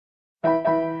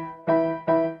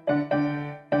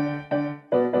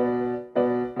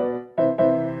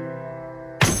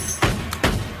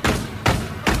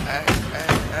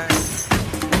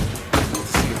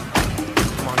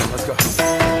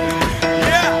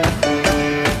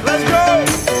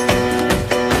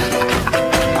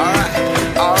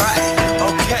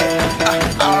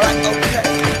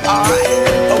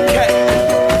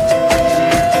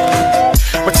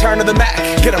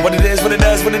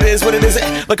is what it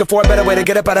isn't. Looking for a better way to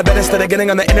get up out of bed instead of getting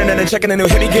on the internet and checking a new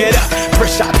hit. Me get up,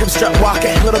 first shot, hip strut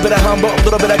walking. A little bit of humble, a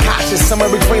little bit of cautious.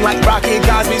 Somewhere between like Rocky and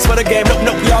Cosby's for the game.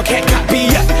 Nope, y'all can't copy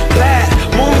yet. Glad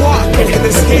moonwalking, and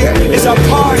this here is our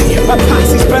party. My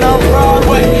posse's been on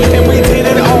Broadway, and we did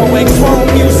it all way.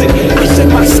 Chrome music, I shed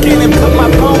my skin and put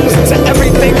my bones into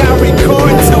everything I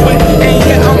record to it. And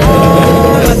yeah, I'm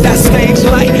on. Let that stage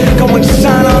light go and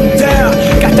shine on down.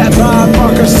 Got that Bob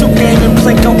Barker suit game and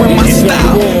Plinko in my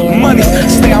style. Money,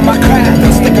 stay on my craft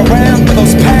and stick around for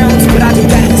those pounds. But I do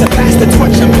that to pass the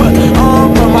torch and put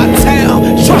on for my town.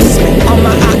 Trust me, on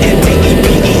my INDEPENDENT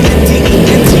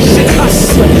shit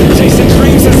hustling. Chasing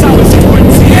dreams since I was 14.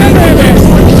 Yeah, baby.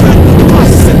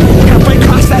 Bustin', gotta break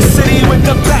across that city with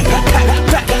the back,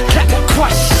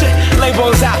 crush shit.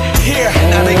 Labels out here,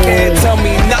 now they can't tell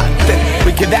me nothing.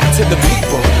 We give that to the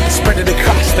people, spread it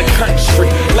across the country.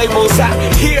 Labels out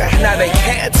here, now they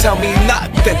can't tell me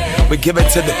nothing. We give it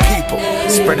to the people,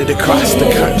 spread it across the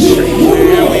country.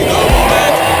 Here we go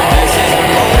back, this is the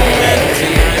moment.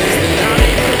 Tonight is the night,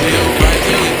 we'll fight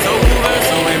till it's over.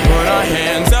 So we put our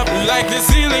hands up like the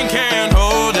ceiling can't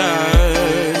hold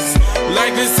us.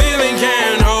 Like the ceiling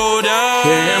can't hold us.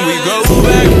 Here we go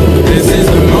back, this is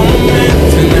the moment.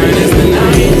 Tonight is the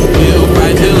night, we'll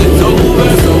fight till it's over.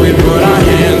 So we put our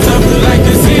hands up like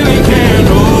the ceiling can't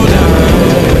hold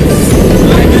us.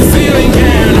 Like the ceiling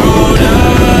can't hold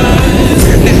us.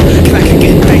 Now, can I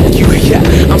get thank you? Yeah,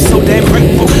 I'm so damn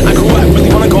grateful. I grew up really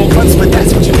wanna go runs, but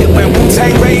that's what you get when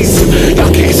Wu-Tang raised you.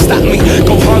 Y'all can't stop me.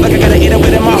 Go hard like I gotta eat it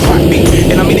within my heartbeat.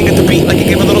 And I'm eating at the beat like it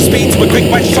gave a little speed to a great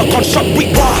white shark on Shark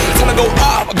Week. Time to go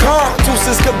up, gone.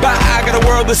 Deuces goodbye. I got a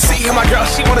world to see. And my girl,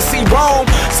 she wanna see Rome.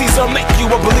 Caesar make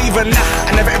you a believer. Nah,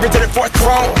 I never ever did it for a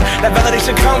throne. That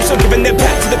validation comes, so giving it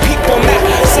back to the people. Now,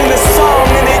 sing this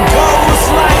song and it goes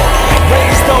like,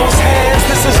 raise those hands,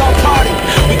 this is our party.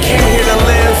 We came here to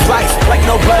live life like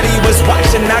nobody was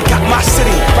watching. I got my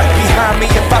city right behind me.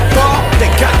 If I fall, they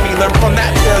got me. Learn from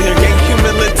that failure, gain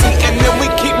humility, and then we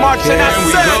keep marching. I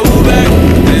said, we go back,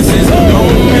 this is the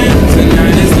moment.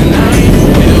 Tonight is the night,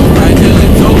 we'll fight till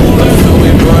it's over. So we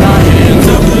put our hands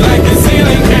up like the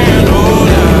ceiling can't hold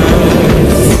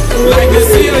us. Like the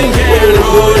ceiling can't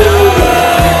hold us.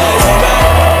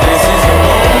 This is the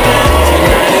moment.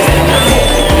 Tonight is the night,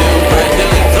 we'll fight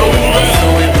till it's over. So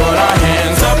we put our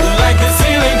hands up like the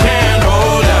ceiling can't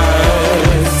hold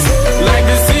us. Like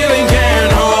the ceiling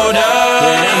can't hold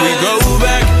us. And we go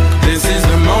back, this is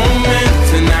the moment.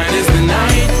 Tonight is the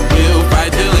night, we'll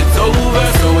fight till it's over.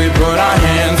 So we put our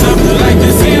hands up like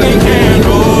the ceiling can't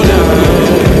hold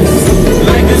us.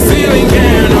 Like the ceiling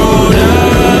can't hold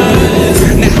us.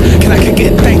 Now, can I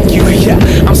get thank you? Yeah,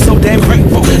 I'm so damn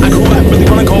grateful. I grew up really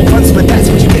wanna go runs, but that's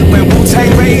what you get when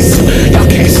Wu-Tang raised you. Y'all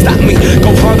can't stop me.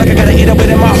 Go hard like I gotta eat it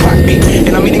within my heartbeat.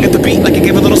 And I'm eating at the beat like it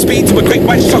gave a little speed to a great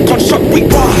white shark on Shark Week.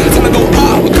 Time to go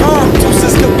up, come,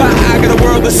 deuces goodbye. I got a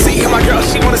world to see. And my girl,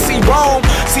 she wanna see Rome.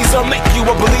 Caesar make you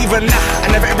a believer. Nah, I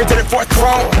never ever did it for a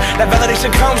throne. That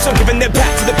validation comes, so giving it back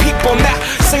to the people. Now,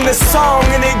 sing this song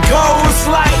and it goes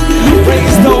like,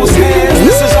 raise